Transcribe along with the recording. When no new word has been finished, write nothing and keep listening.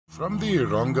From the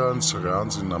Ironga and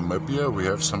surrounds in Namibia, we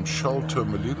have some shoal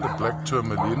tourmaline, the black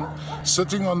tourmaline.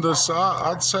 Sitting on this,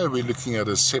 I'd say we're looking at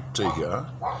a scepter here.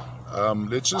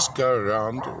 Let's just go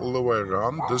around, all the way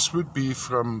around. This would be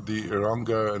from the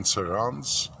Ironga and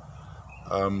surrounds.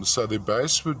 So the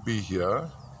base would be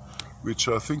here, which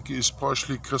I think is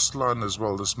partially crystalline as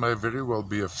well. This may very well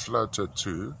be a floater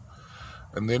too.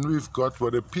 And then we've got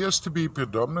what appears to be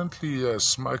predominantly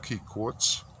smoky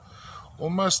quartz,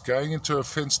 almost going into a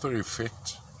Fenster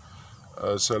effect.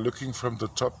 So looking from the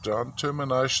top down,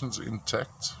 terminations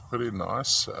intact, pretty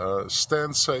nice.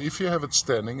 Stands, so if you have it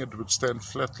standing, it would stand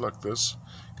flat like this,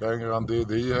 going around there.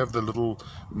 There you have the little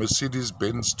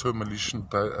Mercedes-Benz termination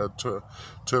of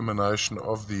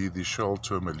the shoal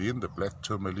tourmaline, the black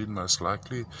tourmaline most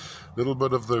likely. A little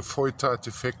bit of the foytite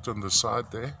effect on the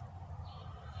side there.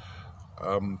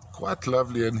 Quite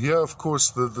lovely. And here, of course,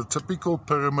 the typical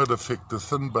pyramid effect, the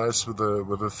thin base with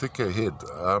a thicker head.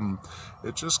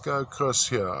 It just go across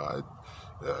here.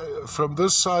 From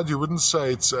this side, you wouldn't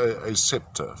say it's a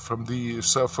scepter.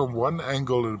 So from one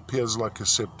angle, it appears like a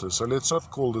scepter. So let's not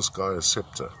call this guy a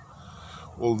scepter,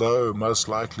 although most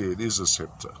likely it is a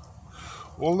scepter.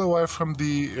 All the way from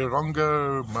the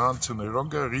Ironga mountain,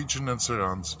 Ironga region and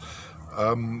surrounds,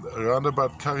 around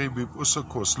about Karibib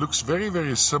Usakos, looks very,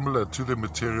 very similar to the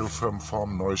material from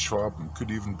Farm Neuschwaben.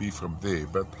 Could even be from there,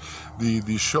 but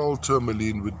the shoal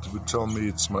tourmaline would tell me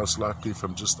it's most likely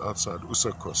from just outside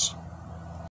Usakos.